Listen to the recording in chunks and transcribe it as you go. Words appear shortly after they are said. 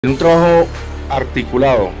En un trabajo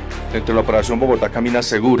articulado entre la Operación Bogotá Camina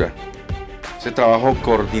Segura, ese trabajo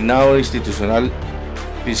coordinado e institucional,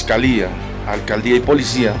 Fiscalía, Alcaldía y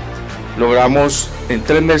Policía, logramos en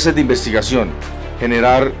 3 meses de investigación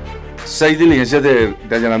generar 6 diligencias de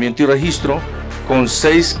allanamiento y registro con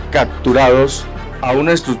 6 capturados a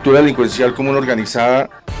una estructura delincuencial común organizada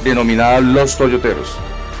denominada Los Toyoteros.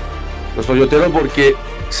 Los Toyoteros porque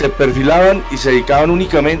se perfilaban y se dedicaban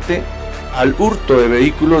únicamente al hurto de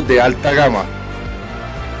vehículos de alta gama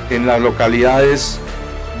en las localidades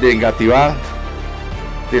de Engativá,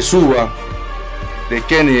 de Suba, de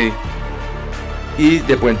Kennedy y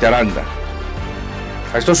de Puente Aranda.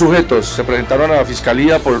 A estos sujetos se presentaron a la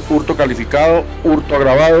Fiscalía por hurto calificado, hurto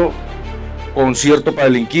agravado, concierto para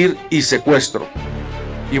delinquir y secuestro.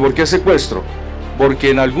 ¿Y por qué secuestro?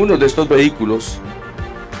 Porque en algunos de estos vehículos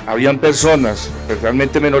habían personas,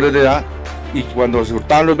 especialmente menores de edad, y cuando se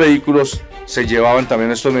hurtaban los vehículos se llevaban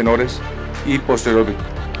también estos menores y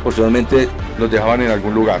posteriormente los dejaban en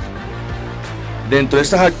algún lugar. Dentro de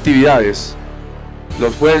estas actividades,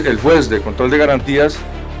 el juez de control de garantías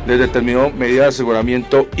les determinó medida de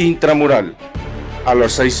aseguramiento intramural a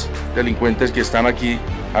los 6 delincuentes que están aquí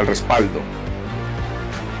al respaldo.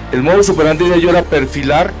 El modus operandi de ello era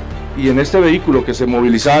perfilar, y en este vehículo que se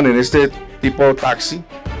movilizaban en este tipo de taxi,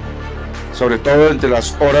 sobre todo entre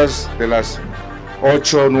las horas de las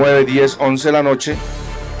 8, 9, 10, 11 de la noche,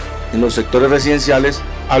 en los sectores residenciales,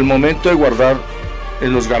 al momento de guardar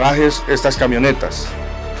en los garajes estas camionetas,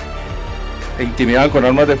 intimidaban con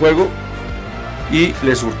armas de fuego y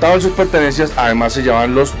les hurtaban sus pertenencias, además se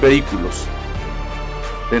llevaban los vehículos.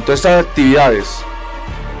 Dentro de estas actividades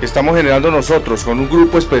que estamos generando nosotros con un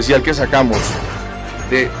grupo especial que sacamos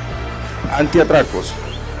de antiatracos,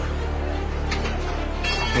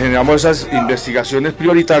 generamos esas investigaciones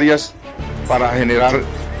prioritarias para generar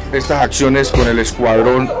estas acciones con el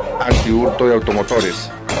escuadrón antihurto de automotores.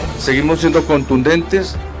 Seguimos siendo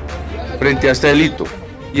contundentes frente a este delito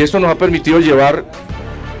y esto nos ha permitido llevar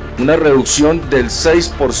una reducción del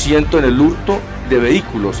 6% en el hurto de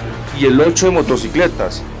vehículos y el 8% de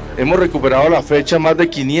motocicletas. Hemos recuperado a la fecha más de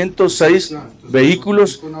 506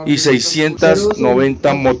 vehículos y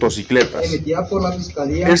 690 motocicletas.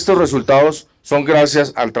 Estos resultados son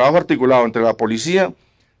gracias al trabajo articulado entre la policía,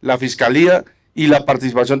 la fiscalía y la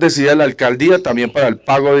participación decidida de la alcaldía también para el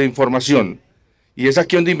pago de información. Y es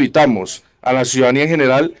aquí donde invitamos a la ciudadanía en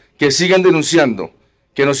general que sigan denunciando,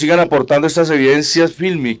 que nos sigan aportando estas evidencias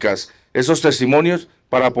fílmicas, esos testimonios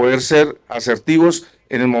para poder ser asertivos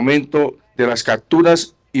en el momento de las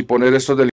capturas y poner estos delitos.